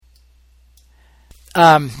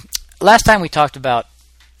last time we talked about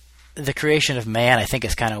the creation of man. I think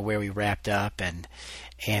is kind of where we wrapped up, and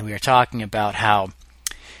we were talking about how,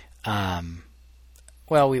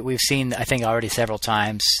 we've seen, I think, already several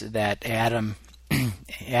times that Adam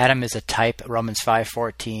is a type. Romans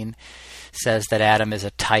 5:14 says that Adam is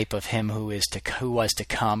a type of him who was to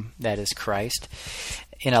come, that is Christ.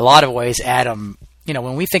 In a lot of ways, Adam,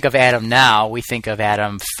 when we think of Adam now, we think of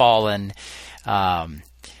Adam fallen,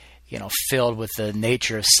 filled with the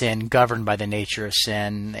nature of sin, governed by the nature of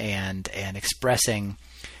sin, and expressing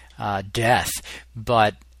death.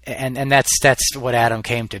 But and that's what Adam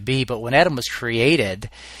came to be. But when Adam was created,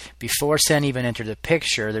 before sin even entered the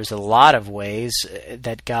picture, there's a lot of ways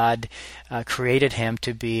that God created him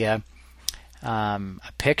to be a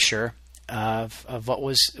picture of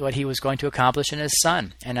what he was going to accomplish in his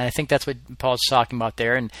Son. And I think that's what Paul's talking about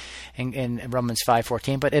there in Romans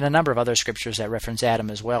 5:14. But in a number of other scriptures that reference Adam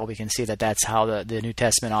as well, we can see that that's how the New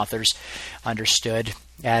Testament authors understood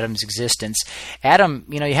Adam's existence. Adam,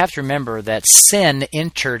 you have to remember that sin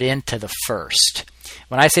entered into the first.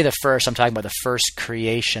 When I say the first, I'm talking about the first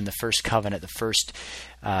creation, the first covenant,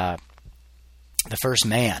 the first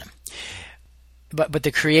man. But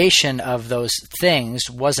the creation of those things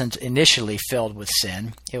wasn't initially filled with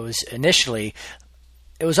sin. It was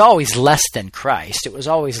always less than Christ. It was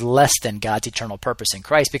always less than God's eternal purpose in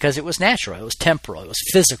Christ, because it was natural, it was temporal, it was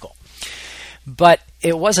physical. But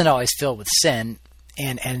it wasn't always filled with sin.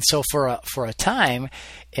 And so for a time,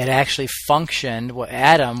 it actually functioned.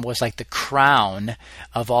 Adam was like the crown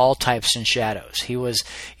of all types and shadows. He was,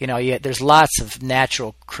 there's lots of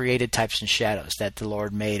natural created types and shadows that the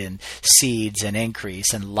Lord made, in seeds and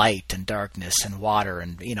increase and light and darkness and water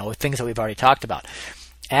and, things that we've already talked about.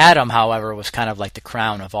 Adam, however, was kind of like the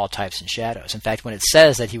crown of all types and shadows. In fact, when it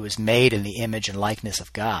says that he was made in the image and likeness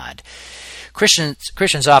of God,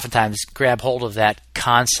 Christians oftentimes grab hold of that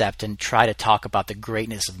concept and try to talk about the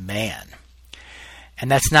greatness of man. And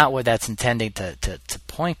that's not what that's intending to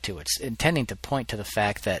point to. It's intending to point to the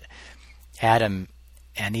fact that Adam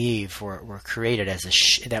and Eve were created as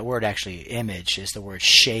that word, actually, image, is the word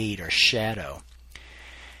shade or shadow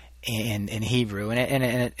in Hebrew.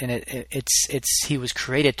 And it's he was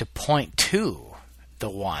created to point to the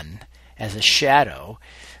one as a shadow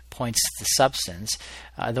points to the substance,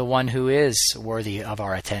 the one who is worthy of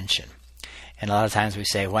our attention. And a lot of times we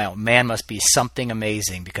say, well, man must be something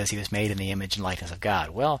amazing because he was made in the image and likeness of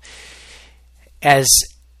God. Well, as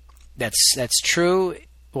that's true,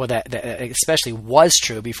 well, that especially was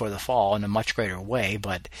true before the fall in a much greater way,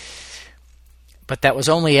 but that was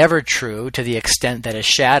only ever true to the extent that a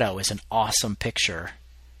shadow is an awesome picture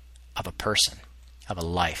of a person, of a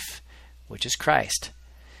life, which is Christ.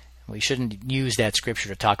 We shouldn't use that scripture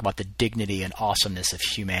to talk about the dignity and awesomeness of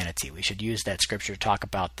humanity. We should use that scripture to talk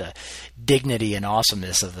about the dignity and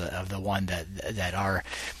awesomeness of the one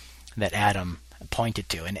that Adam pointed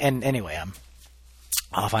to. And anyway, I'm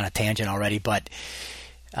off on a tangent already, but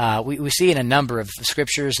we see in a number of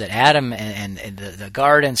scriptures that Adam and the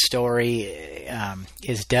garden story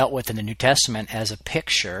is dealt with in the New Testament as a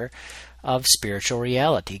picture of spiritual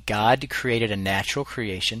reality. God created a natural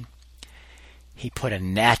creation. He put a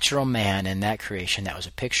natural man in that creation that was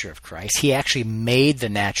a picture of Christ. He actually made the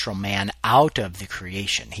natural man out of the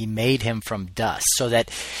creation. He made him from dust, so that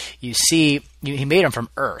you see, he made him from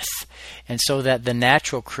earth. And so that the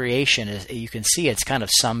natural creation, you can see it's kind of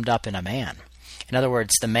summed up in a man. In other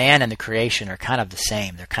words, the man and the creation are kind of the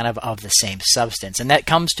same. They're kind of the same substance. And that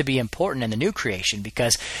comes to be important in the new creation,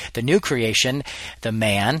 because the new creation, the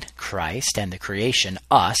man, Christ, and the creation,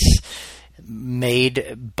 us,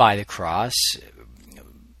 made by the cross,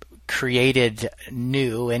 created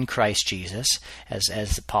new in Christ Jesus,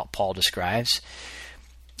 as Paul describes,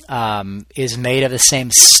 is made of the same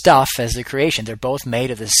stuff as the creation. They're both made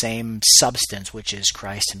of the same substance, which is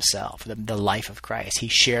Christ himself, the life of Christ. He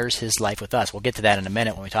shares his life with us. We'll get to that in a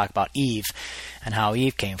minute when we talk about Eve and how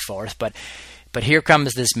Eve came forth. But here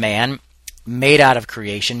comes this man, made out of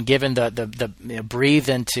creation, given breathed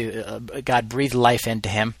into, God breathed life into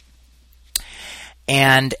him.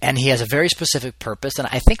 And he has a very specific purpose, and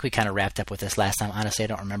I think we kind of wrapped up with this last time. Honestly, I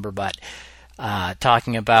don't remember, but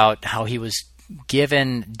talking about how he was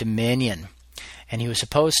given dominion, and he was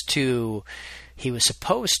supposed to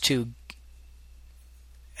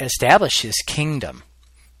establish his kingdom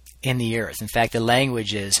in the earth. In fact, the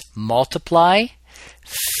language is multiply,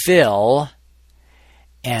 fill,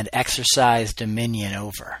 and exercise dominion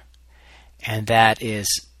over, and that is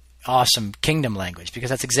awesome kingdom language,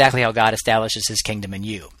 because that's exactly how God establishes his kingdom in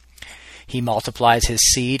you. He multiplies his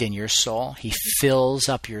seed in your soul. He fills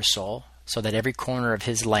up your soul so that every corner of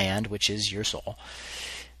his land, which is your soul,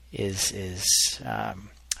 filled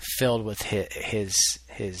with his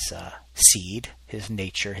seed, his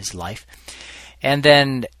nature, his life, and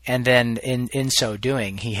then in so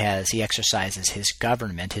doing, he exercises his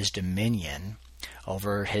government, his dominion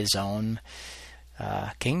over his own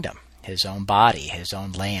kingdom, his own body, his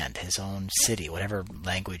own land, his own city, whatever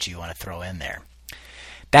language you want to throw in there.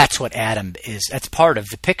 That's what Adam is. That's part of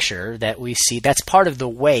the picture that we see. That's part of the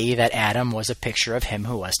way that Adam was a picture of him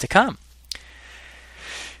who was to come.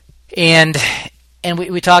 And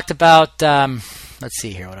we talked about, let's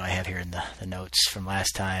see here, what do I have here in the notes from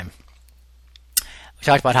last time? We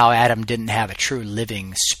talked about how Adam didn't have a true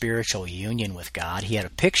living spiritual union with God. He had a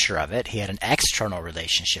picture of it. He had an external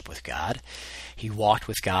relationship with God. He walked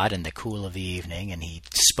with God in the cool of the evening, and he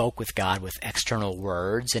spoke with God with external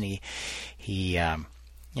words, and he had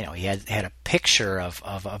a picture of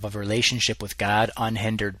a relationship with God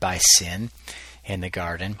unhindered by sin in the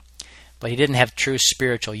garden. But he didn't have true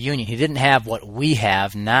spiritual union. He didn't have what we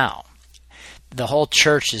have now. The whole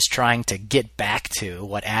church is trying to get back to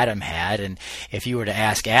what Adam had, and if you were to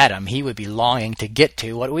ask Adam, he would be longing to get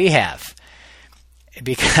to what we have.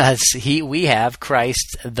 Because we have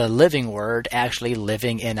Christ, the living Word, actually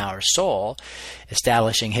living in our soul,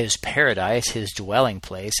 establishing his paradise, his dwelling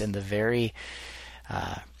place in the very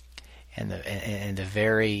in the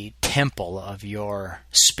very temple of your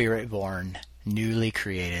spirit-born, newly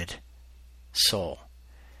created soul.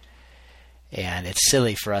 And it's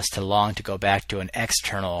silly for us to long to go back to an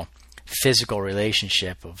external physical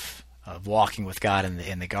relationship of walking with God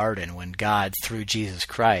in the garden, when God, through Jesus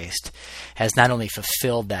Christ, has not only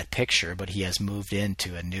fulfilled that picture, but he has moved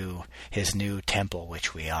into his new temple,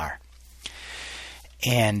 which we are.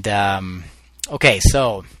 And okay,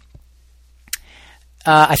 so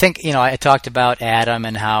I think I talked about Adam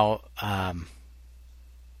and how I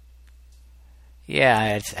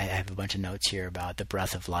have a bunch of notes here about the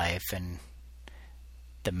breath of life and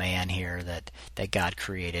the man here that God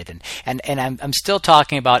created, and I'm still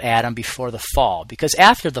talking about Adam before the fall, because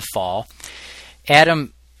after the fall,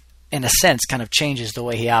 Adam, in a sense, kind of changes the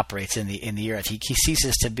way he operates in the earth. He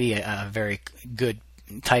ceases to be a very good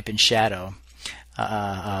type and shadow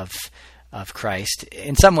of Christ.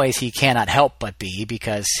 In some ways, he cannot help but be,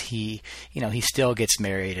 because he still gets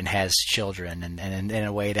married and has children, and in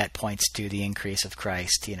a way that points to the increase of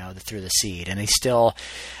Christ, through the seed, and he still,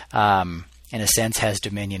 in a sense, has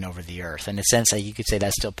dominion over the earth. In a sense, you could say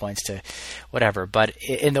that still points to whatever. But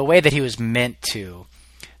in the way that he was meant to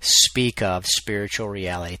speak of spiritual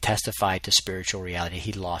reality, testify to spiritual reality,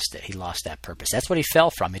 he lost it. He lost that purpose. That's what he fell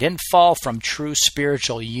from. He didn't fall from true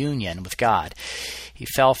spiritual union with God. He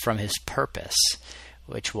fell from his purpose,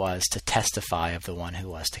 which was to testify of the one who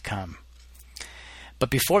was to come. But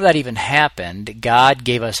before that even happened, God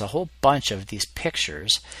gave us a whole bunch of these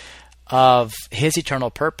pictures of his eternal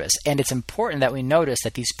purpose. And it's important that we notice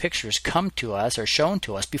that these pictures come to us or shown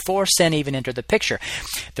to us before sin even entered the picture.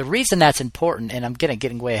 The reason that's important, and I'm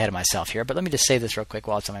getting way ahead of myself here, but let me just say this real quick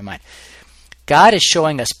while it's on my mind. God is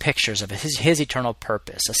showing us pictures of his eternal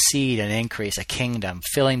purpose, a seed, an increase, a kingdom,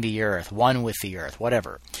 filling the earth, one with the earth,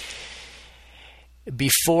 whatever.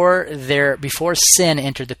 Before sin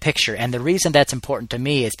entered the picture. And the reason that's important to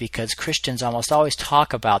me is because Christians almost always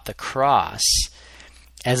talk about the cross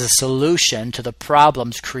as a solution to the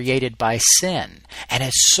problems created by sin. And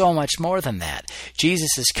it's so much more than that.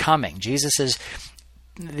 Jesus is coming. Jesus is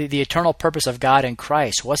the eternal purpose of God in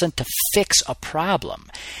Christ wasn't to fix a problem.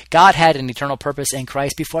 God had an eternal purpose in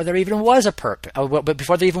Christ before there even was a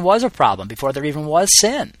before there even was a problem, before there even was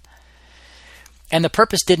sin. And the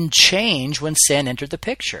purpose didn't change when sin entered the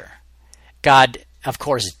picture. God, of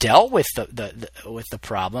course, dealt with the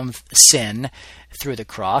problem, sin, through the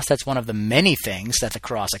cross. That's one of the many things that the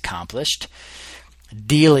cross accomplished,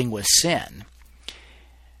 dealing with sin.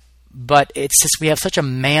 But it's just we have such a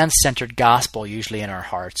man-centered gospel usually in our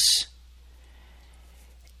hearts.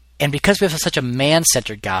 And because we have such a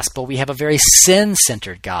man-centered gospel, we have a very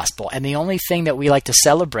sin-centered gospel. And the only thing that we like to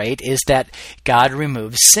celebrate is that God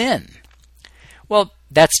removes sin. Well,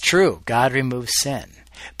 that's true. God removes sin.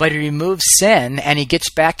 But he removes sin, and he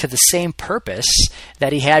gets back to the same purpose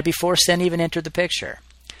that he had before sin even entered the picture.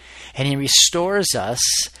 And he restores us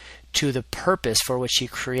to the purpose for which he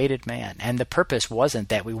created man. And the purpose wasn't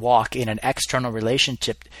that we walk in an external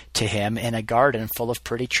relationship to him in a garden full of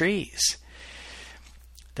pretty trees.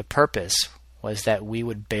 The purpose was that we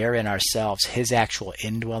would bear in ourselves his actual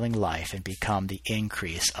indwelling life and become the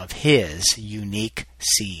increase of his unique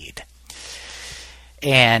seed.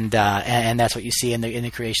 And that's what you see in the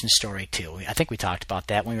creation story too. I think we talked about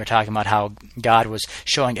that when we were talking about how God was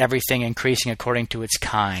showing everything increasing according to its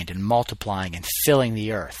kind and multiplying and filling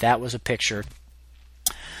the earth. That was a picture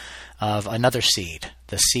of another seed.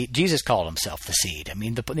 The seed. Jesus called himself the seed. I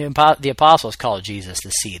mean, the apostles called Jesus the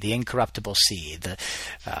seed, the incorruptible seed,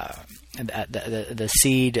 the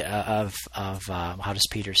seed of how does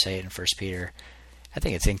Peter say it in 1 Peter? I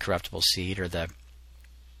think it's incorruptible seed, or I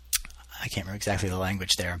can't remember exactly the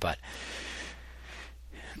language there, but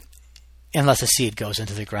unless a seed goes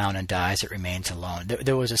into the ground and dies, it remains alone.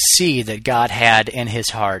 There was a seed that God had in his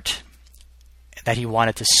heart that he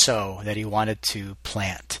wanted to sow, that he wanted to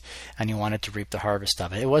plant, and he wanted to reap the harvest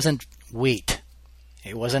of it. It wasn't wheat.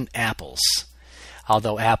 It wasn't apples,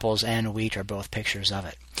 although apples and wheat are both pictures of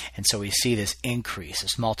it. And so we see this increase,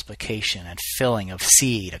 this multiplication and filling of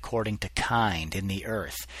seed according to kind in the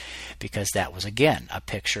earth, because that was, again, a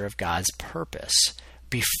picture of God's purpose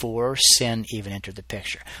before sin even entered the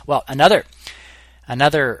picture. Well,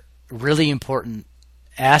 another really important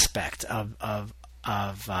aspect of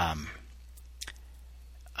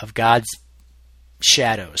God's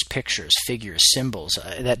shadows, pictures, figures, symbols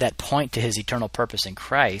that point to his eternal purpose in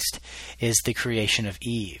Christ is the creation of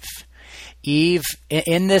Eve.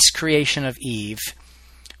 In this creation of Eve,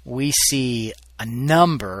 we see a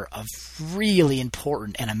number of really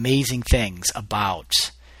important and amazing things about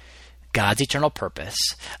God's eternal purpose,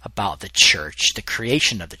 about the church, the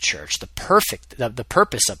creation of the church, the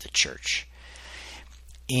purpose of the church,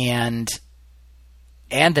 and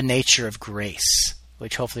the nature of grace,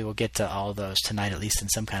 which hopefully we'll get to all of those tonight, at least in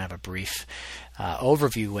some kind of a brief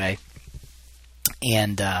overview way,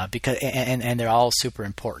 and they're all super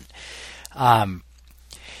important.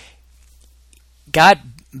 God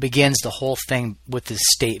begins the whole thing with this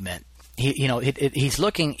statement. He's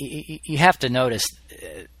looking. You have to notice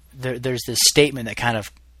there's this statement that kind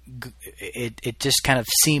of it just kind of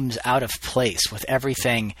seems out of place with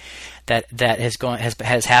everything that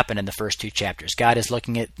has happened in the first two chapters. God is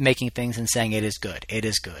looking at making things and saying it is good, it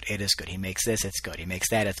is good, it is good. He makes this, it's good. He makes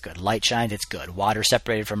that, it's good. Light shines, it's good. Water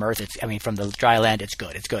separated from earth, from the dry land, it's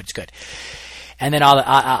good, it's good, it's good. And then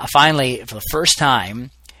finally, for the first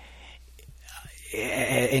time,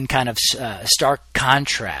 in kind of stark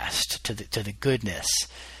contrast to the goodness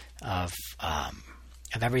of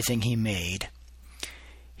everything he made,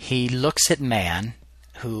 he looks at man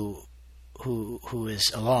who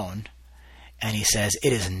is alone, and he says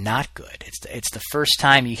it is not good. It's the first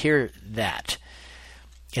time you hear that.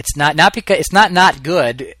 It's not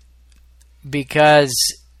good because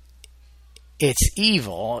it's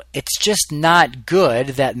evil. It's just not good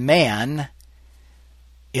that man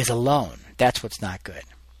is alone. That's what's not good.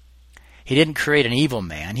 He didn't create an evil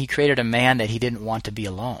man. He created a man that he didn't want to be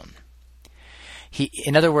alone.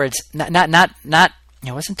 In other words, not.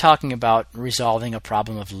 I wasn't talking about resolving a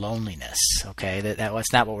problem of loneliness. Okay,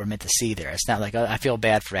 that's not what we're meant to see there. It's not like, oh, I feel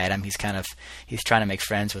bad for Adam. He's trying to make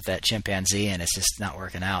friends with that chimpanzee, and it's just not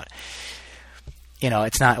working out. It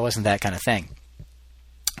wasn't that kind of thing.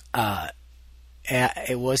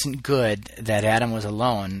 It wasn't good that Adam was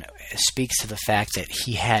alone. It speaks to the fact that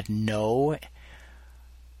he had no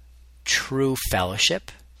true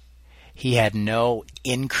fellowship. He had no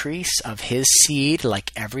increase of his seed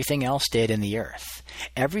like everything else did in the earth.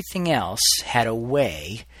 Everything else had a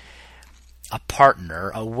way, a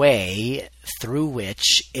partner, a way through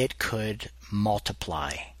which it could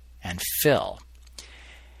multiply and fill.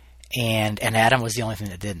 And Adam was the only thing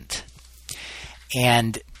that didn't.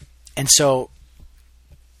 And so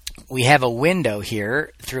we have a window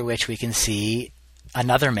here through which we can see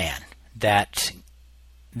another man, that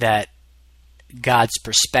God's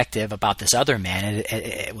perspective about this other man,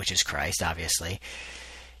 which is Christ, obviously,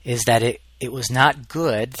 is that it was not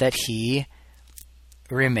good that he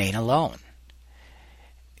remain alone.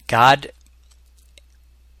 God,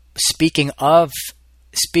 speaking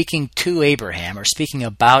to Abraham, or speaking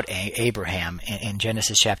about Abraham in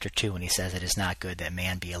Genesis chapter 2, when he says it is not good that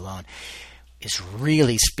man be alone, is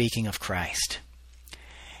really speaking of Christ.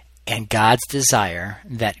 And God's desire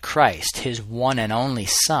that Christ, his one and only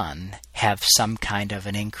Son, have some kind of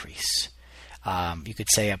an increase. You could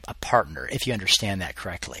say a partner, if you understand that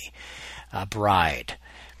correctly. A bride.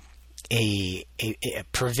 A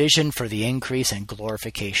provision for the increase and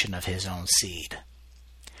glorification of his own seed.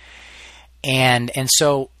 And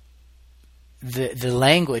so the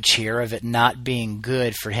language here of it not being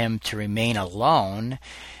good for him to remain alone,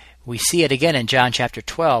 we see it again in John chapter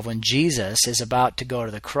 12 when Jesus is about to go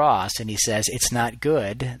to the cross, and he says, "It's not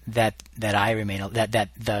good that I remain, that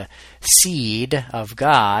the seed of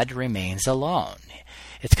God remains alone."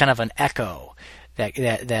 It's kind of an echo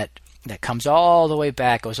that comes all the way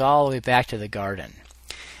back, goes all the way back to the garden.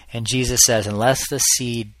 And Jesus says, "Unless the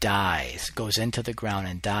seed dies, goes into the ground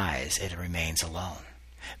and dies, it remains alone.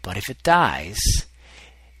 But if it dies,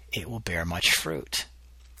 it will bear much fruit."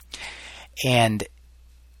 And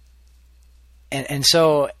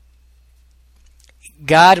so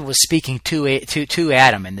God was speaking to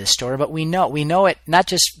Adam in this story, but we know it not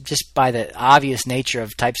just by the obvious nature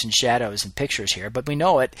of types and shadows and pictures here, but we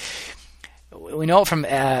know it from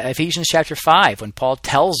Ephesians chapter 5, when Paul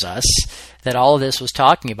tells us that all of this was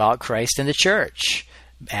talking about Christ and the church.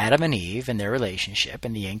 Adam and Eve and their relationship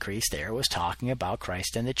and the increase there was talking about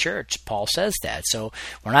Christ and the church. Paul says that. So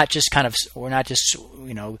we're not just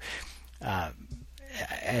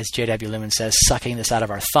as J.W. Lehman says, sucking this out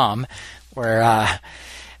of our thumb, where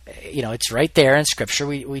it's right there in Scripture.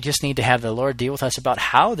 We just need to have the Lord deal with us about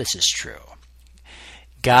how this is true.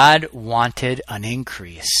 God wanted an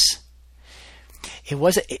increase. It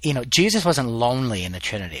wasn't, Jesus wasn't lonely in the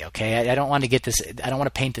Trinity. Okay, I don't want to get this. I don't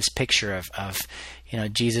want to paint this picture of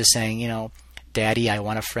Jesus saying, Daddy, I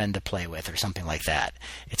want a friend to play with, or something like that.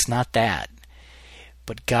 It's not that.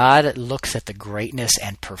 But God looks at the greatness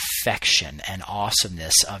and perfection and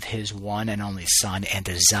awesomeness of His one and only Son and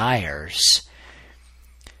desires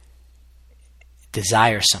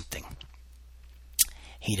something.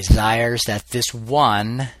 He desires that this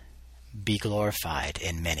one be glorified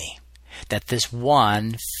in many. That this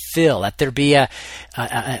one fill, that there be an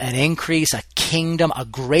increase, a kingdom, a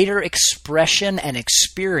greater expression and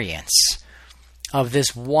experience of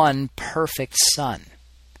this one perfect Son.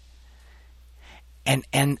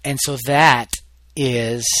 And so that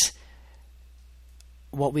is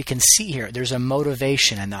what we can see here. There's a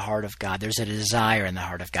motivation in the heart of God. There's a desire in the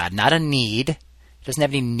heart of God. Not a need. It doesn't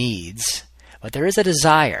have any needs. But there is a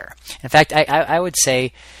desire. In fact, I would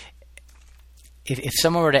say, if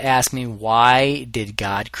someone were to ask me, why did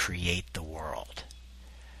God create the world?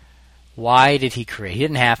 Why did He create? He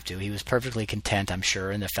didn't have to. He was perfectly content, I'm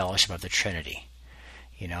sure, in the fellowship of the Trinity.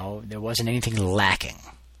 There wasn't anything lacking.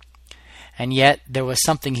 And yet there was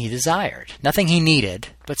something He desired. Nothing He needed,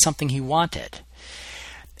 but something He wanted.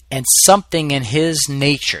 And something in His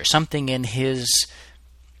nature, something in His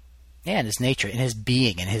nature, in His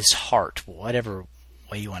being, in His heart, whatever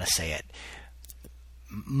way you want to say it,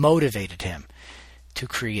 motivated Him to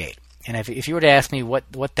create. And if you were to ask me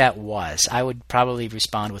what that was, I would probably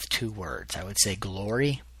respond with two words. I would say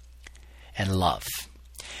glory and love.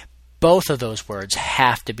 Both of those words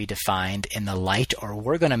have to be defined in the light, or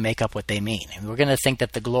we're going to make up what they mean. And we're going to think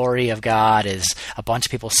that the glory of God is a bunch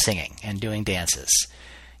of people singing and doing dances.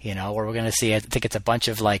 Or we're going to think it's a bunch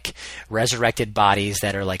of resurrected bodies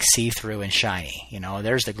that are see-through and shiny.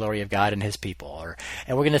 There's the glory of God and His people.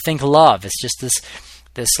 And we're going to think love is just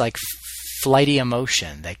this flighty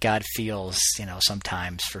emotion that God feels,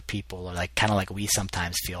 sometimes for people, or kind of like we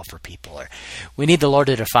sometimes feel for people. Or we need the Lord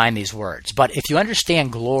to define these words. But if you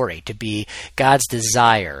understand glory to be God's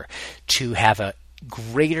desire to have a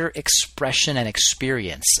greater expression and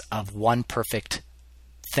experience of one perfect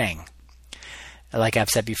thing, like I've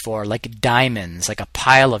said before, like diamonds, like a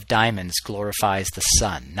pile of diamonds glorifies the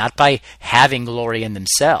sun, not by having glory in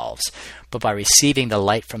themselves, but by receiving the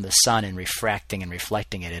light from the sun and refracting and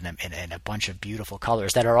reflecting it in a bunch of beautiful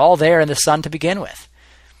colors that are all there in the sun to begin with.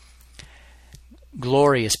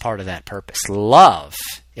 Glory is part of that purpose. Love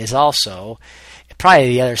is also probably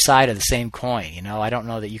the other side of the same coin. I don't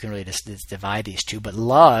know that you can really divide these two, but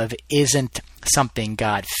love isn't something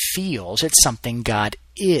God feels, it's something God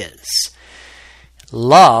is.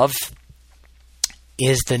 Love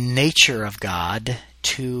is the nature of God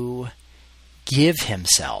to give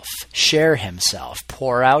Himself, share Himself,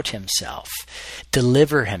 pour out Himself,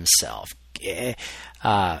 deliver Himself,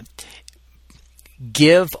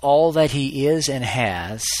 give all that He is and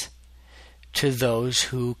has to those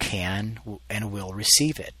who can and will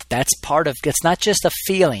receive it. That's part of, it's not just a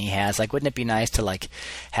feeling He has. Wouldn't it be nice to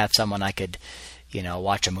have someone I could,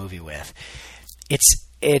 watch a movie with? It's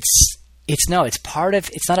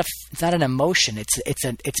not an emotion.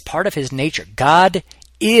 It's part of His nature. God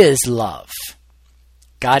is love.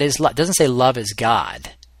 God is love. It doesn't say love is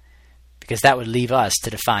God, because that would leave us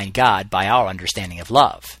to define God by our understanding of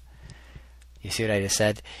love. You see what I just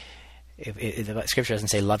said? If the Scripture doesn't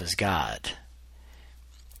say love is God.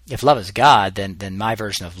 If love is God, then my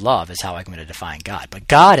version of love is how I'm going to define God. But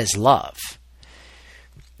God is love.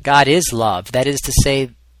 God is love. That is to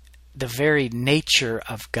say, the very nature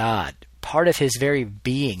of God, part of His very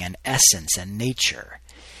being and essence and nature,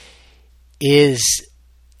 is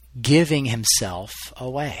giving Himself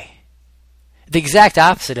away. The exact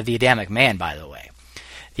opposite of the Adamic man, by the way.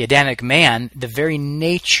 The Adamic man, the very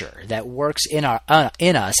nature that works in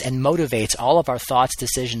us and motivates all of our thoughts,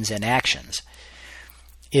 decisions, and actions,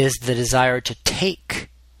 is the desire to take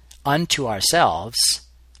unto ourselves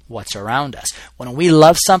what's around us. When we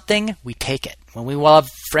love something, we take it. When we love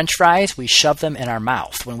French fries, we shove them in our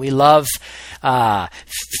mouth. When we love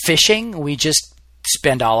fishing, we just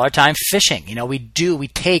spend all our time fishing. We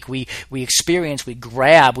take, we experience, we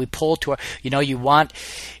grab, we pull to our, you want,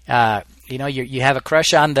 you have a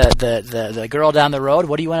crush on the girl down the road.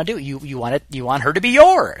 What do you want to do? You want her to be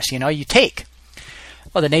yours. You take.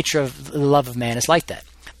 Well, the nature of the love of man is like that.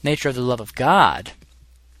 The nature of the love of God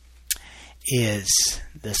is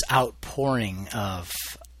this outpouring of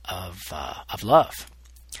love,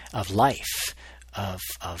 of life, of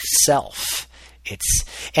self.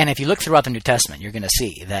 And if you look throughout the New Testament, you're going to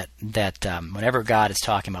see that whenever God is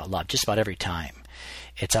talking about love, just about every time,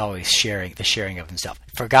 it's always the sharing of himself.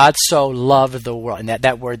 For God so loved the world, and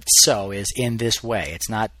that word "so" is in this way. It's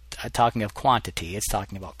not talking of quantity; it's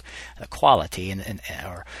talking about quality,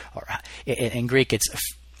 or in Greek it's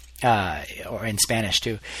or in Spanish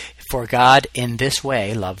too. For God in this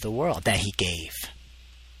way loved the world, that he gave.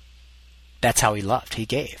 That's how he loved. He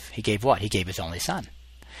gave. He gave what? He gave his only son.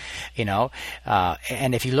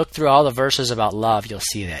 And if you look through all the verses about love, you'll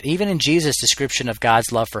see that. Even in Jesus' description of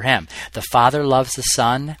God's love for him, the Father loves the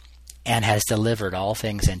Son and has delivered all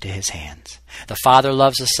things into his hands. The Father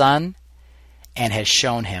loves the Son and has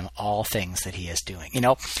shown him all things that he is doing.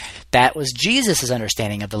 That was Jesus'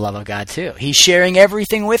 understanding of the love of God too. He's sharing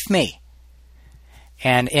everything with me.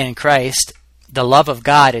 And in Christ, the love of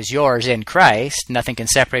God is yours in Christ. Nothing can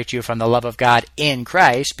separate you from the love of God in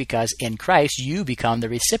Christ, because in Christ you become the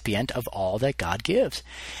recipient of all that God gives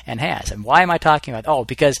and has. And why am I talking about? Oh,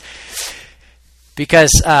 because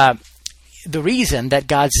the reason that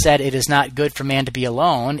God said it is not good for man to be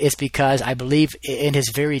alone is because I believe in his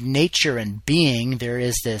very nature and being there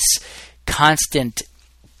is this constant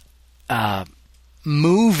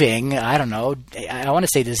moving, I don't know, I want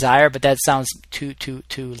to say desire, but that sounds too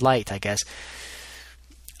light, I guess.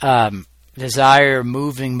 Desire,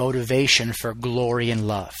 moving motivation for glory and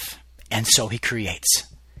love. And so he creates.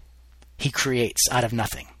 He creates out of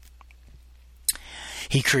nothing.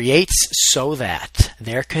 He creates so that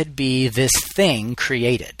there could be this thing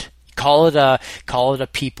created. Call it a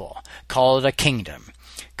people, call it a kingdom,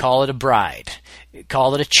 call it a bride,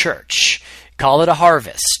 call it a church, call it a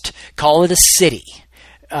harvest, call it a city.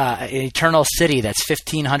 An eternal city that's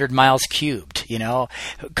 1,500 miles cubed,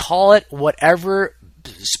 Call it whatever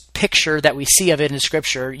picture that we see of it in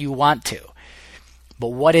Scripture you want to. But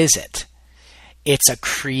what is it? It's a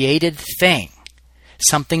created thing.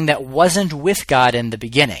 Something that wasn't with God in the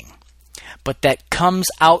beginning, but that comes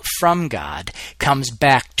out from God, comes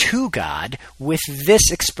back to God with this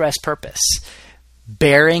express purpose,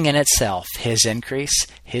 bearing in itself his increase,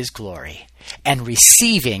 his glory, and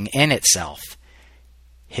receiving in itself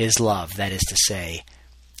his love, that is to say,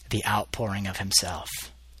 the outpouring of himself.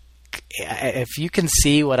 If you can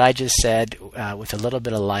see what I just said with a little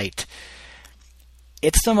bit of light,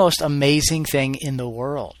 it's the most amazing thing in the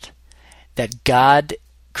world that God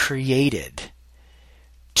created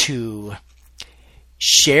to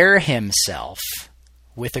share himself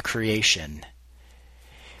with a creation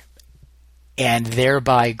and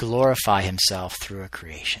thereby glorify himself through a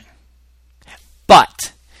creation.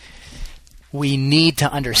 But we need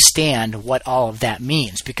to understand what all of that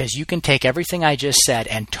means, because you can take everything I just said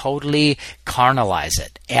and totally carnalize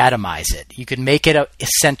it, atomize it. You can make it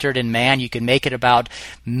centered in man. You can make it about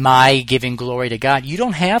my giving glory to God. You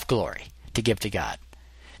don't have glory to give to God.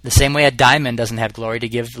 The same way a diamond doesn't have glory to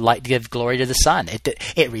give glory to the sun.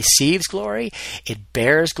 It receives glory, it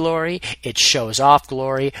bears glory, it shows off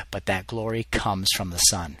glory, but that glory comes from the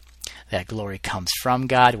sun. That glory comes from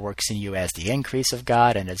God, works in you as the increase of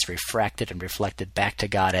God, and is refracted and reflected back to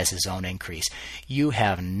God as his own increase. You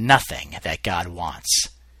have nothing that God wants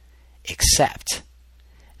except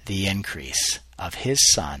the increase of his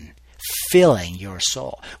Son filling your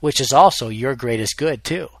soul, which is also your greatest good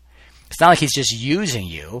too. It's not like he's just using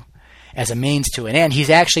you as a means to an end. He's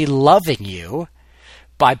actually loving you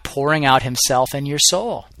by pouring out himself in your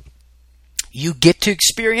soul. You get to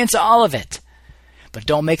experience all of it. But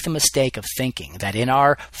don't make the mistake of thinking that in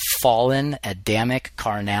our fallen Adamic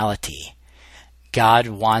carnality, God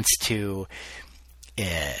wants to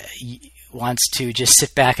just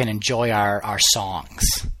sit back and enjoy our songs,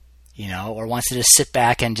 or wants to just sit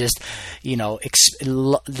back and just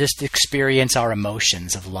experience our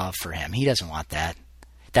emotions of love for him. He doesn't want that.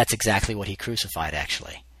 That's exactly what he crucified,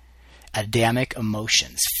 actually. Adamic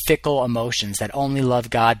emotions, fickle emotions that only love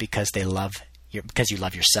God because you love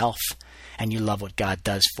yourself. And you love what God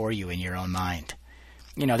does for you in your own mind.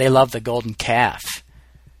 They love the golden calf,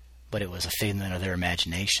 but it was a figment of their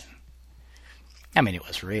imagination. I mean, it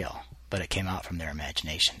was real, but it came out from their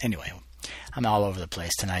imagination. Anyway, I'm all over the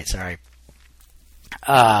place tonight. Sorry.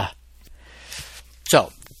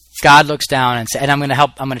 So God looks down and I'm going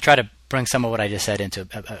to try to bring some of what I just said into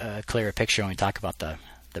a clearer picture when we talk about the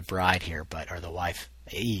bride here, or the wife,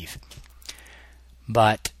 Eve.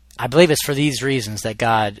 But I believe it's for these reasons that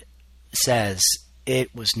God says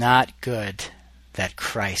it was not good that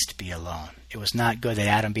Christ be alone. It was not good that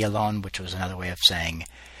Adam be alone, which was another way of saying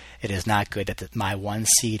it is not good that my one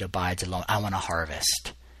seed abides alone. I want a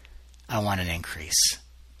harvest. I want an increase.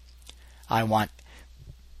 I want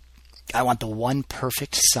the one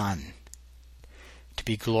perfect Son to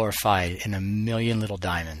be glorified in a million little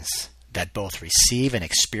diamonds that both receive and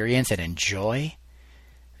experience and enjoy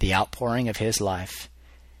the outpouring of His life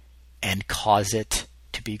and cause it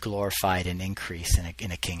to be glorified and increase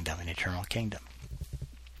in a kingdom, an eternal kingdom.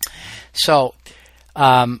 So,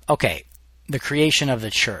 okay, the creation of the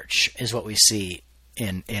church is what we see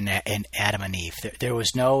in Adam and Eve. There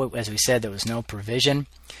was no, as we said, there was no provision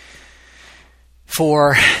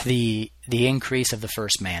for the increase of the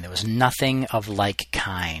first man. There was nothing of like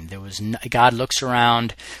kind. God looks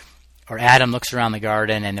around, or Adam looks around the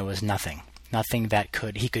garden, and there was nothing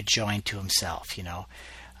that he could join to himself.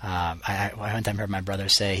 I one time heard my brother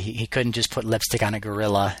say he couldn't just put lipstick on a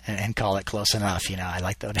gorilla and call it close enough. I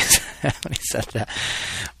liked that when he said that.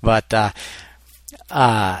 But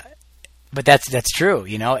that's true.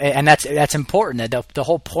 And that's important. The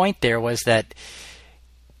whole point there was that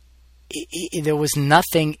there was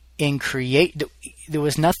nothing there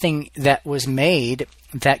was nothing that was made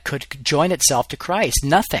that could join itself to Christ.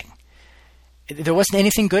 Nothing. There wasn't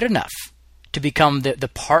anything good enough to become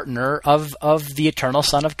the partner of the eternal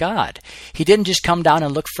Son of God. He didn't just come down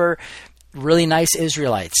and look for really nice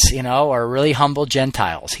Israelites, or really humble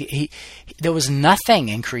Gentiles. There was nothing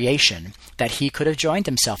in creation that he could have joined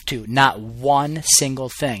himself to. Not one single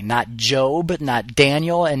thing. Not Job, not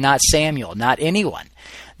Daniel, and not Samuel. Not anyone.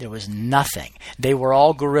 There was nothing. They were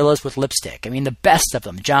all gorillas with lipstick. The best of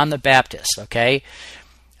them. John the Baptist, okay?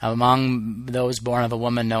 Among those born of a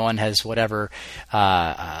woman, no one has risen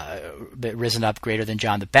up greater than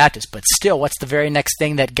John the Baptist. But still, what's the very next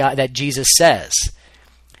thing that Jesus says?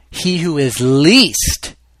 He who is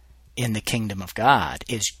least in the kingdom of God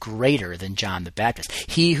is greater than John the Baptist.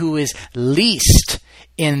 He who is least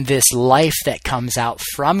in this life that comes out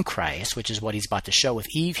from Christ, which is what he's about to show with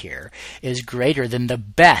Eve here, is greater than the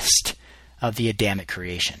best of the Adamic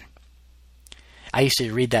creation. I used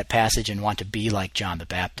to read that passage and want to be like John the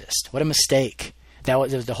Baptist. What a mistake. That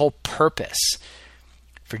was the whole purpose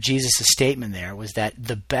for Jesus' statement there, was that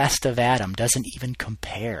the best of Adam doesn't even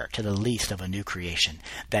compare to the least of a new creation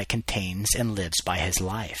that contains and lives by his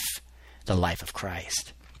life, the life of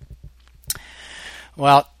Christ.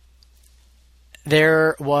 Well,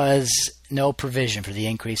 there was no provision for the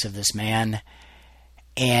increase of this man,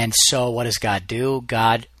 and so what does God do?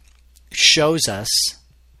 God shows us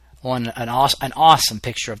an awesome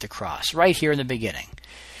picture of the cross right here in the beginning.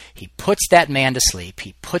 He puts that man to sleep.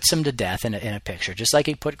 He puts him to death in a picture, just like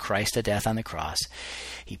he put Christ to death on the cross.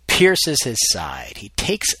 He pierces his side. He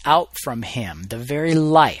takes out from him the very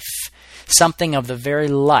life, something of the very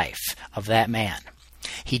life of that man.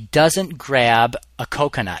 He doesn't grab a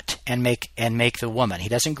coconut and make the woman. He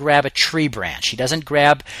doesn't grab a tree branch. He doesn't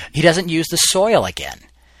use the soil again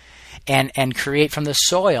and create from the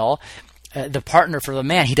soil the partner for the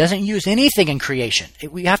man. He doesn't use anything in creation.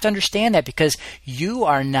 We have to understand that, because you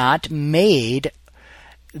are not made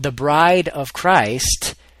the bride of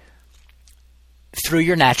Christ through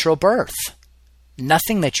your natural birth.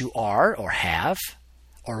 Nothing that you are or have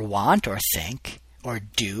or want or think or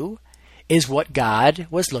do is what God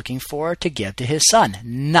was looking for to give to his Son.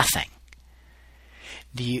 Nothing.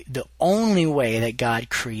 The only way that God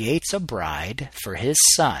creates a bride for his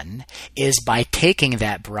Son is by taking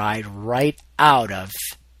that bride right out of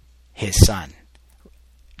his Son.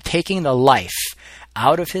 Taking the life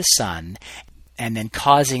out of his Son and then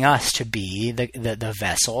causing us to be the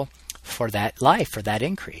vessel for that life, for that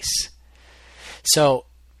increase. So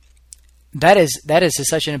that is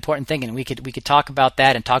such an important thing, and we could talk about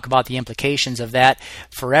that and talk about the implications of that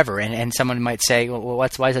forever. And someone might say, well, why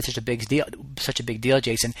is that such a big deal? Such a big deal,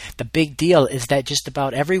 Jason? The big deal is that just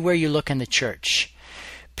about everywhere you look in the church,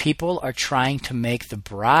 people are trying to make the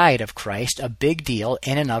bride of Christ a big deal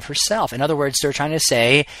in and of herself. In other words, they're trying to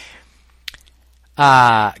say,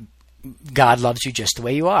 God loves you just the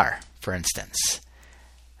way you are, for instance.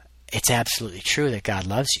 It's absolutely true that God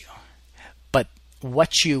loves you. But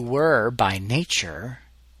what you were by nature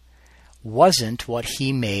wasn't what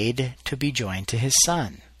he made to be joined to his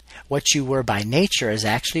Son. What you were by nature is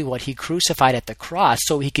actually what he crucified at the cross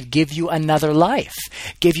so he could give you another life,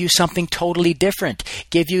 give you something totally different,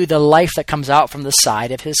 give you the life that comes out from the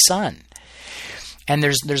side of his Son. And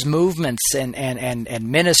there's movements and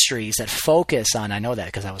ministries that focus on, I know that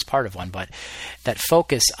because I was part of one, but that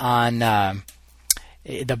focus on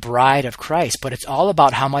the bride of Christ. But it's all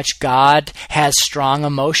about how much God has strong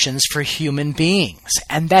emotions for human beings.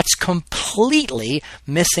 And that's completely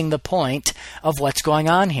missing the point of what's going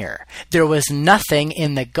on here. There was nothing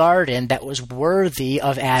in the garden that was worthy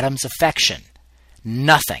of Adam's affection.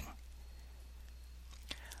 Nothing.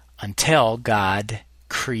 Until God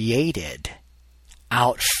created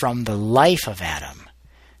out from the life of Adam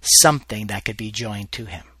something that could be joined to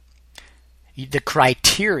him. The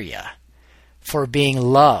criteria for being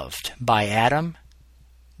loved by Adam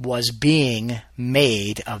was being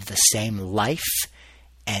made of the same life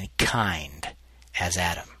and kind as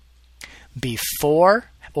Adam. Before,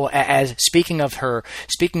 or as speaking of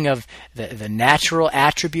the natural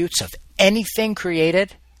attributes of anything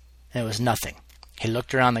created, there was nothing. He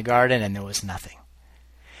looked around the garden and there was nothing.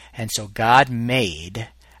 And so God made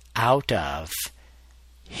out of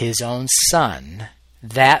his own Son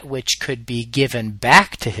that which could be given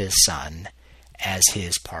back to his Son as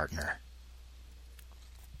his partner.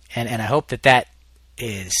 And I hope that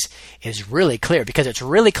is really clear, because it's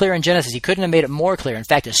really clear in Genesis. He couldn't have made it more clear. In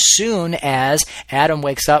fact, as soon as Adam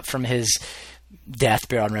wakes up from his death,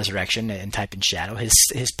 burial, and resurrection, and type in shadow,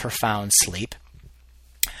 his profound sleep,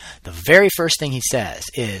 the very first thing he says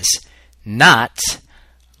is not,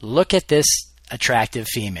 look at this attractive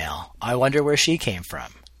female. I wonder where she came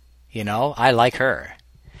from. You know, I like her.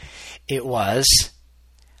 It was,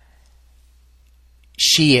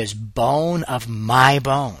 she is bone of my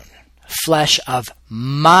bone, flesh of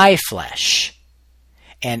my flesh.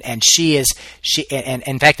 And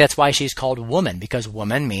in fact, that's why she's called woman, because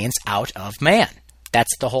woman means out of man.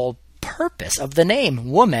 That's the whole purpose of the name.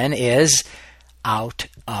 Woman is out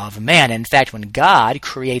of man. In fact, when God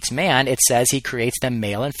creates man, it says he creates them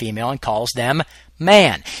male and female and calls them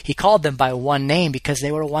man. He called them by one name because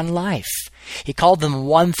they were one life. He called them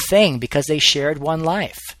one thing because they shared one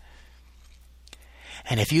life.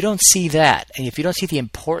 And if you don't see that, and if you don't see the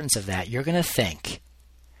importance of that, you're going to think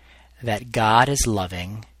that God is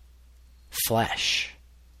loving flesh,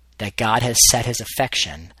 that God has set his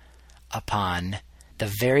affection upon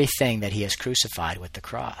the very thing that he has crucified with the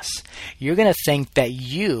cross. You're going to think that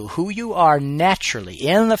you, who you are naturally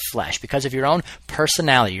in the flesh, because of your own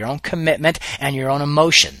personality, your own commitment, and your own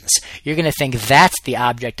emotions, you're going to think that's the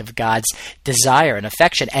object of God's desire and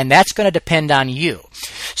affection, and that's going to depend on you.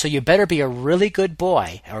 So you better be a really good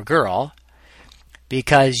boy or girl,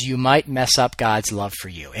 because you might mess up God's love for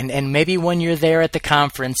you. And maybe when you're there at the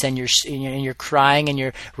conference and you're crying and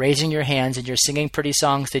you're raising your hands and you're singing pretty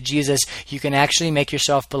songs to Jesus, you can actually make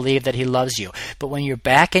yourself believe that he loves you. But when you're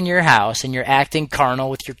back in your house and you're acting carnal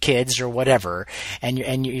with your kids or whatever,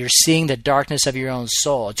 and you're seeing the darkness of your own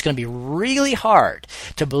soul, it's going to be really hard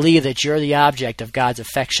to believe that you're the object of God's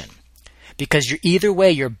affection. Because either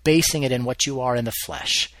way, you're basing it in what you are in the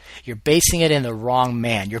flesh. You're basing it in the wrong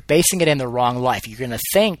man. You're basing it in the wrong life. You're going to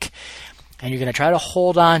think, and you're going to try to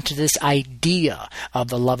hold on to this idea of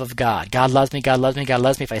the love of God. God loves me. God loves me. God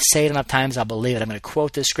loves me. If I say it enough times, I'll believe it. I'm going to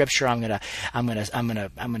quote this scripture. I'm going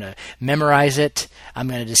to memorize it. I'm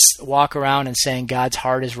going to just walk around and saying God's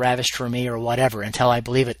heart is ravished for me or whatever until I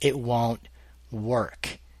believe it. It won't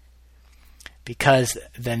work. Because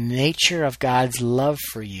the nature of God's love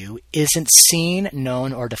for you isn't seen,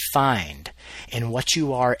 known, or defined in what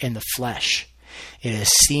you are in the flesh. It is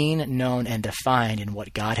seen, known, and defined in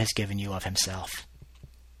what God has given you of himself.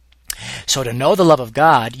 So to know the love of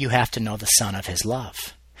God, you have to know the Son of his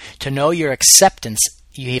love. To know your acceptance,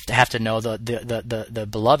 you have to know the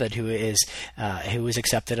beloved who is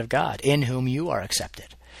accepted of God, in whom you are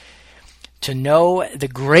accepted. To know the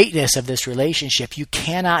greatness of this relationship, you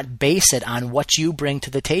cannot base it on what you bring to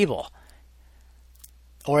the table.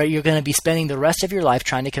 Or you're going to be spending the rest of your life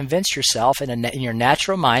trying to convince yourself in your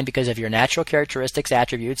natural mind, because of your natural characteristics,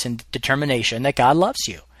 attributes, and determination, that God loves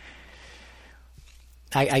you.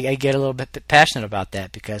 I get a little bit passionate about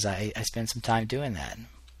that because I spend some time doing that.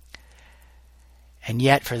 And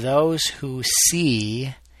yet, for those who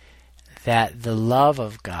see that the love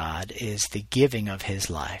of God is the giving of his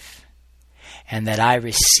life, and that I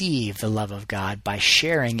receive the love of God by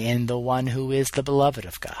sharing in the one who is the beloved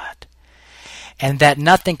of God, and that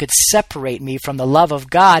nothing could separate me from the love of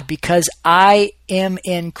God because I am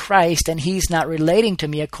in Christ and he's not relating to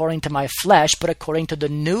me according to my flesh, but according to the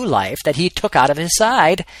new life that he took out of his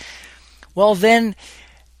side, well then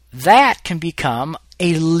that can become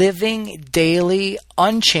a living, daily,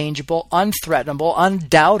 unchangeable, unthreatenable,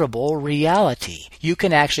 undoubtable reality. You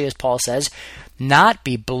can actually, as Paul says, not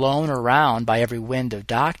be blown around by every wind of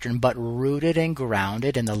doctrine, but rooted and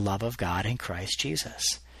grounded in the love of God in Christ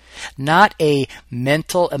Jesus. Not a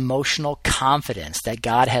mental, emotional confidence that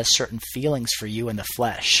God has certain feelings for you in the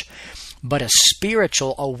flesh, but a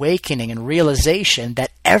spiritual awakening and realization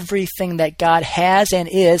that everything that God has and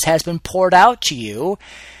is has been poured out to you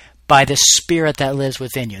by the Spirit that lives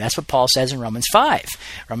within you. That's what Paul says in Romans 5.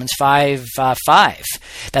 Romans 5:5,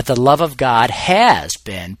 that the love of God has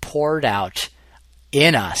been poured out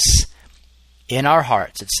in us, in our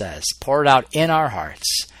hearts, it says, poured out in our hearts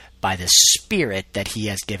by the Spirit that He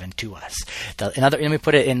has given to us. Let me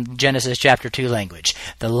put it in Genesis chapter 2 language.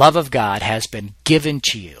 The love of God has been given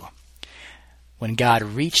to you when God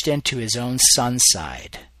reached into His own Son's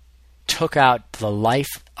side, took out the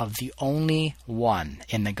life of the only one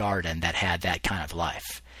in the garden that had that kind of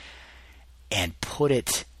life, and put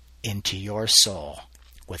it into your soul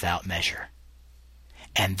without measure.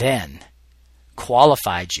 And then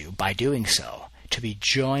qualified you by doing so to be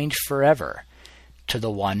joined forever to the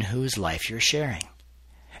one whose life you're sharing.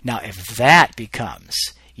 Now, if that becomes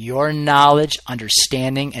your knowledge,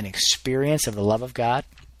 understanding, and experience of the love of God,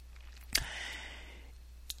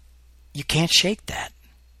 you can't shake that.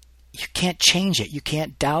 You can't change it. You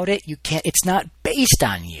can't doubt it. It's not based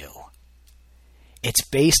on you. It's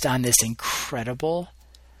based on this incredible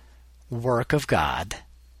work of God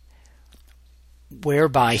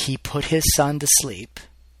whereby He put His Son to sleep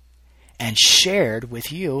and shared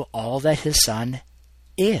with you all that His Son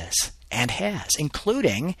is and has,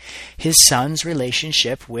 including His Son's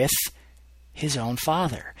relationship with His own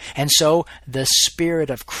Father. And so the Spirit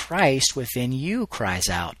of Christ within you cries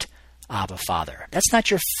out, Abba, Father. That's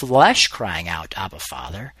not your flesh crying out, Abba,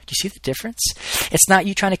 Father. Do you see the difference? It's not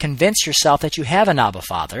you trying to convince yourself that you have an Abba,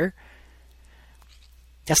 Father.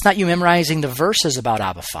 That's not you memorizing the verses about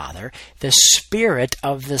Abba, Father. The Spirit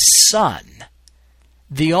of the Son,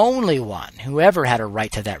 the only one who ever had a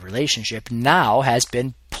right to that relationship, now has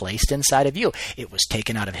been placed inside of you. It was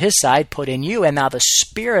taken out of His side, put in you, and now the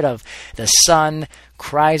Spirit of the Son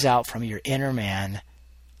cries out from your inner man,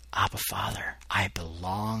 Abba, Father, I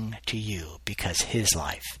belong to you because His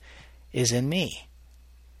life is in me.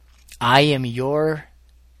 I am your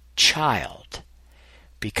child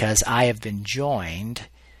because I have been joined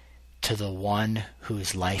to the one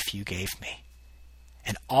whose life you gave me.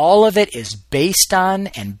 And all of it is based on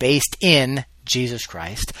and based in Jesus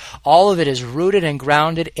Christ. All of it is rooted and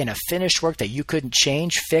grounded in a finished work that you couldn't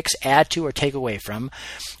change, fix, add to, or take away from.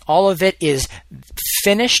 All of it is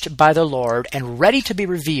finished by the Lord and ready to be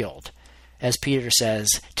revealed, as Peter says,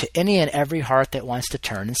 to any and every heart that wants to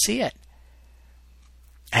turn and see it.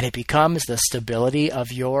 And it becomes the stability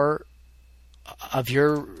of your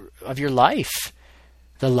life,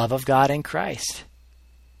 the love of God in Christ.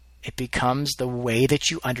 It becomes the way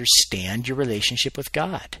that you understand your relationship with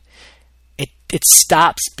God. It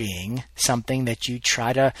stops being something that you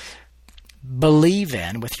try to believe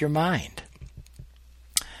in with your mind.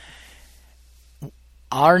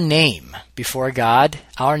 Our name before God,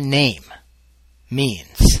 our name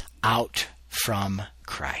means out from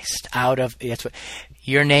Christ. That's what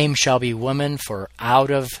your name shall be woman, for out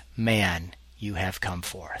of man you have come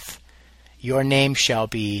forth. Your name shall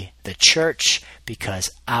be the church, because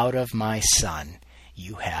out of my Son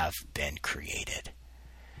you have been created.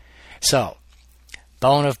 So,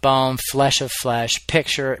 bone of bone, flesh of flesh,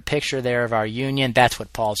 picture there of our union. That's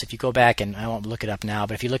what Paul's. If you go back, and I won't look it up now,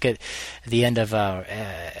 but if you look at the end of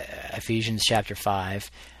Ephesians chapter 5,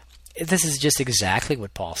 this is just exactly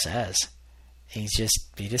what Paul says. He just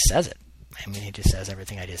says it. I mean, he just says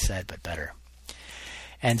everything I just said, but better.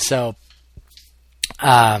 And so,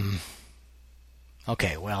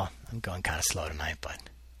 okay, well, I'm going kind of slow tonight, but.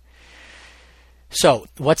 So,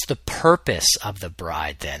 what's the purpose of the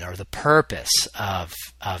bride then, or the purpose of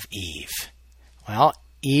Eve? Well,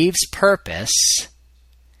 Eve's purpose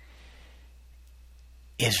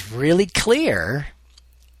is really clear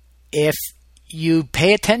if you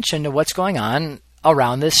pay attention to what's going on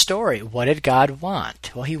around this story. What did God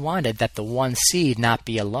want? Well, He wanted that the one seed not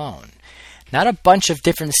be alone. Not a bunch of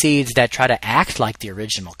different seeds that try to act like the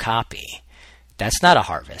original copy. That's not a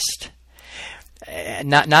harvest.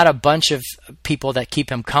 Not a bunch of people that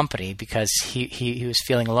keep him company because he was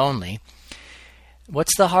feeling lonely.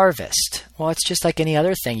 What's the harvest? Well, it's just like any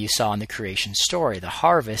other thing you saw in the creation story. The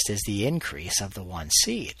harvest is the increase of the one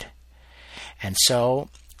seed. And so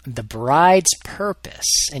the bride's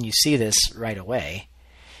purpose, and you see this right away,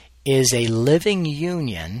 is a living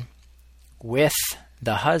union with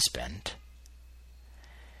the husband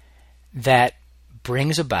that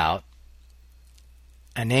brings about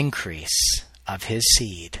an increase of his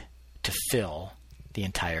seed to fill the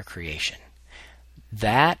entire creation.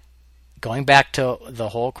 That, going back to the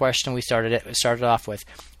whole question we started off with,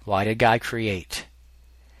 why did God create?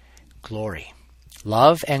 Glory.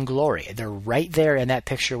 Love and glory. They're right there in that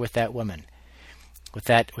picture with that woman, with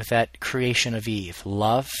that creation of Eve.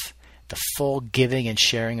 Love, the full giving and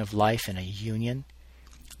sharing of life in a union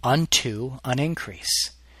unto an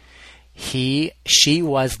increase. She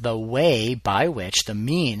was the way by which, the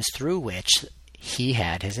means through which he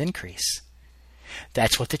had his increase.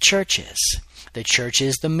 That's what the church is. The church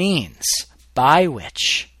is the means by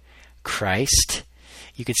which Christ,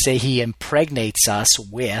 you could say, he impregnates us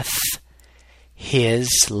with his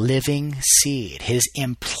living seed, his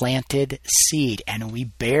implanted seed, and we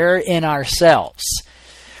bear in ourselves.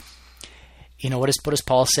 What does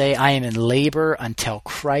Paul say? I am in labor until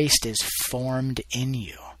Christ is formed in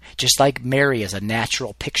you. Just like Mary is a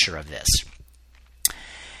natural picture of this.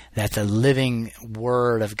 That the living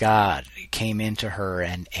Word of God came into her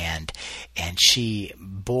and she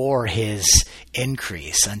bore his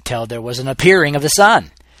increase until there was an appearing of the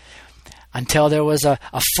Son. Until there was a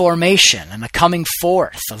formation and a coming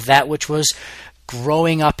forth of that which was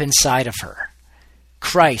growing up inside of her.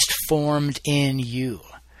 Christ formed in you.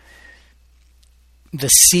 The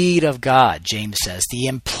seed of God, James says, the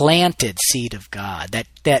implanted seed of God.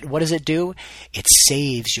 That what does it do? It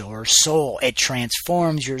saves your soul. It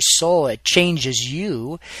transforms your soul. It changes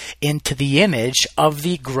you into the image of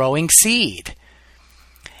the growing seed.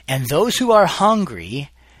 And those who are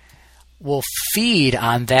hungry will feed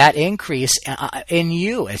on that increase in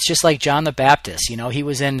you. It's just like John the Baptist. He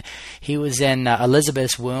was in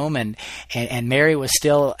Elizabeth's womb, and Mary was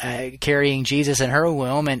still carrying Jesus in her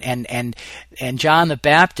womb, and John the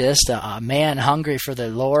Baptist, a man hungry for the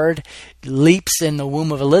Lord, leaps in the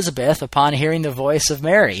womb of Elizabeth upon hearing the voice of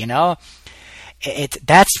Mary.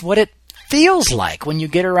 That's what it feels like when you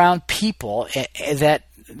get around people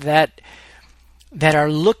that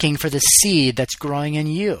are looking for the seed that's growing in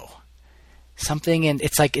you.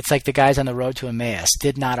 It's like the guys on the road to Emmaus.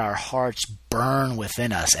 Did not our hearts burn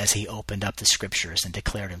within us as he opened up the scriptures and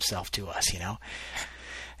declared himself to us,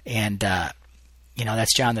 And,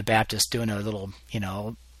 that's John the Baptist doing a little,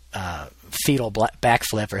 fetal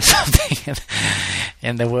backflip or something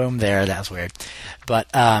in the womb there. That was weird.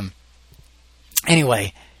 But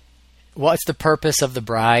anyway, what's the purpose of the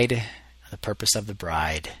bride? The purpose of the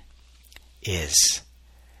bride is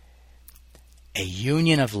a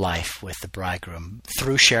union of life with the bridegroom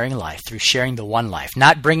through sharing life, through sharing the one life,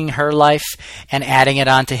 not bringing her life and adding it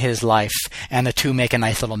onto his life and the two make a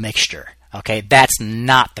nice little mixture. Okay, that's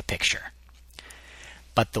not the picture.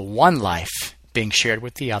 But the one life being shared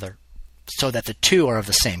with the other so that the two are of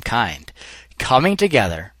the same kind, coming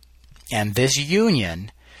together, and this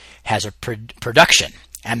union has a production,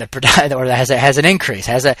 and or has an increase,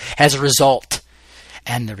 has a result,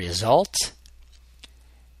 and the result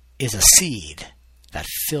is a seed that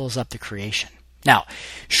fills up the creation. Now,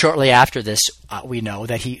 shortly after this, we know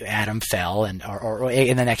that Adam fell, or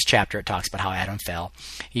in the next chapter it talks about how Adam fell,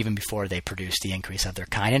 even before they produced the increase of their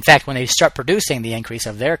kind. In fact, when they start producing the increase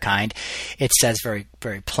of their kind, it says very,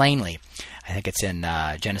 very plainly, I think it's in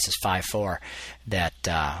Genesis 5:4, that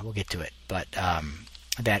we'll get to it, but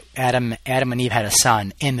that Adam and Eve had a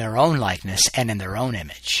son in their own likeness and in their own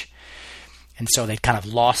image. And so they kind of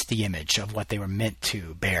lost the image of what they were meant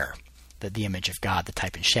to bear, the image of God, the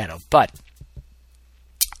type and shadow. But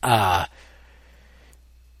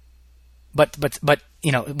what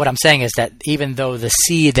I'm saying is that even though the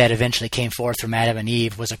seed that eventually came forth from Adam and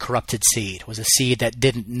Eve was a corrupted seed, was a seed that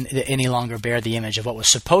didn't any longer bear the image of what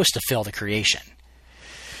was supposed to fill the creation,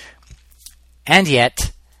 and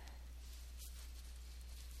yet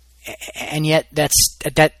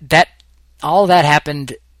that all that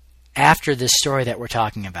happened after this story that we're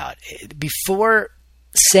talking about. Before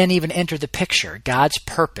sin even entered the picture, God's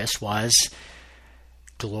purpose was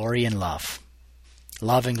glory and love.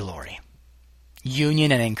 Love and glory.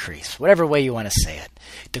 Union and increase. Whatever way you want to say it.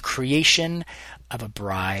 The creation of a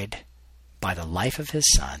bride by the life of his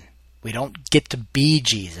son. We don't get to be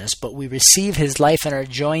Jesus, but we receive his life and are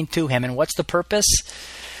joined to him. And what's the purpose?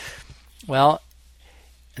 Well,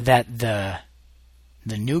 that the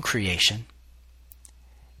new creation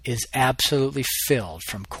is absolutely filled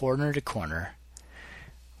from corner to corner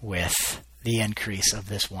with the increase of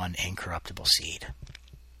this one incorruptible seed.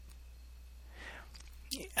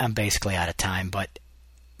 I'm basically out of time, but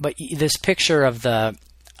this picture of the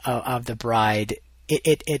bride,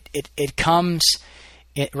 it comes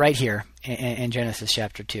right here in Genesis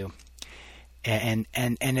chapter 2. and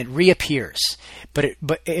it reappears, but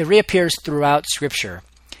it reappears throughout Scripture,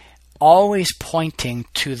 always pointing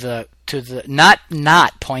to the not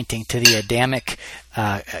pointing to the Adamic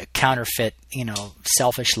counterfeit,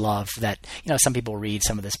 selfish love that some people read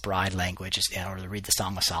some of this bride language, or they read the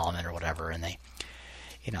Song of Solomon or whatever, and they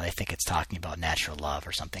think it's talking about natural love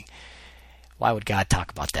or something. Why would God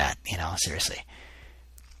talk about that? Seriously.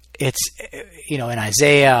 It's, in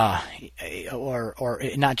Isaiah, or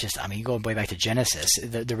not just, you go way back to Genesis,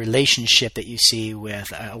 the relationship that you see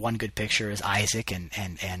with one good picture is Isaac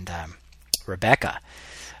and Rebecca.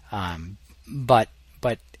 But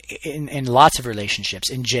in lots of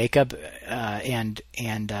relationships, in Jacob and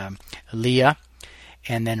Leah,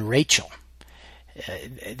 and then Rachel,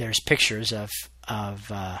 there's pictures of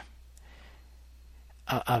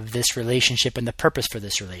this relationship and the purpose for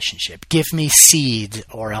this relationship. Give me seed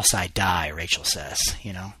or else I die, Rachel says.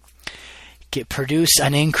 Produce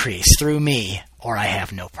an increase through me or I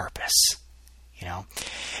have no purpose.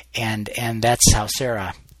 And that's how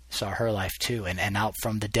Sarah saw her life too. And out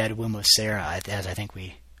from the dead womb of Sarah, as I think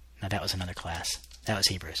that was another class. That was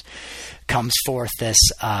Hebrews. Comes forth this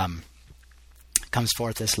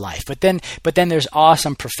life. But then there's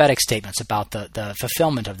awesome prophetic statements about the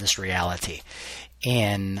fulfillment of this reality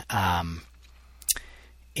in the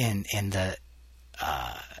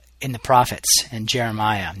prophets, in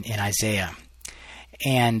Jeremiah, in Isaiah,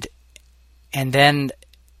 and then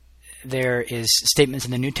there is statements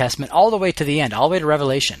in the New Testament all the way to the end, all the way to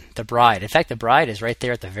Revelation, the bride. In fact, the bride is right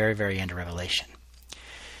there at the very, very end of Revelation,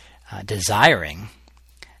 desiring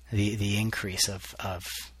the increase of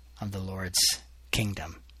the Lord's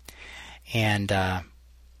kingdom. And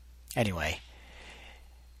anyway,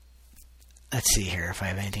 let's see here if I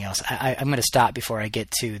have anything else. I'm going to stop before I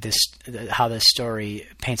get to this, how this story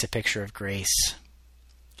paints a picture of grace.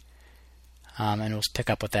 And we'll pick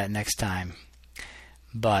up with that next time.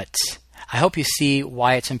 But I hope you see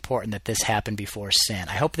why it's important that this happened before sin.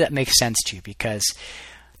 I hope that makes sense to you, because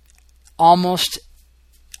almost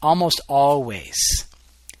always,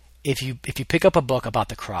 if you pick up a book about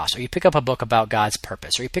the cross, or you pick up a book about God's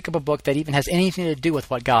purpose, or you pick up a book that even has anything to do with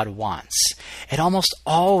what God wants, it almost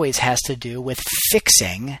always has to do with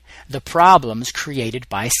fixing the problems created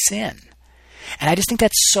by sin. And I just think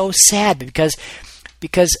that's so sad, because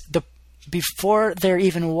before there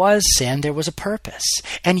even was sin, there was a purpose.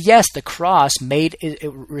 And yes, the cross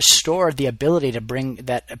restored the ability to bring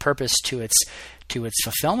that purpose to its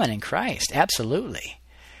fulfillment in Christ. Absolutely.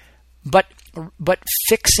 But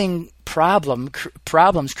fixing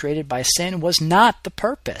problems created by sin was not the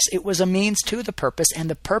purpose. It was a means to the purpose, and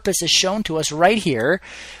the purpose is shown to us right here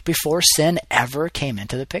before sin ever came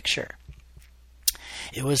into the picture.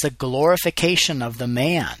 It was the glorification of the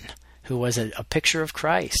man who was a picture of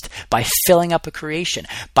Christ, by filling up a creation,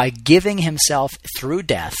 by giving himself through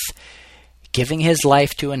death, giving his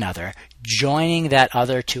life to another, joining that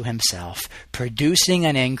other to himself, producing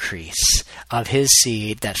an increase of his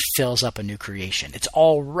seed that fills up a new creation. It's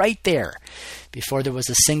all right there before there was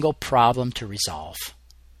a single problem to resolve.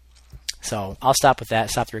 So I'll stop with that,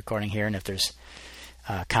 stop the recording here, and if there's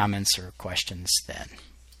comments or questions, then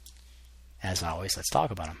as always, let's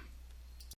talk about them.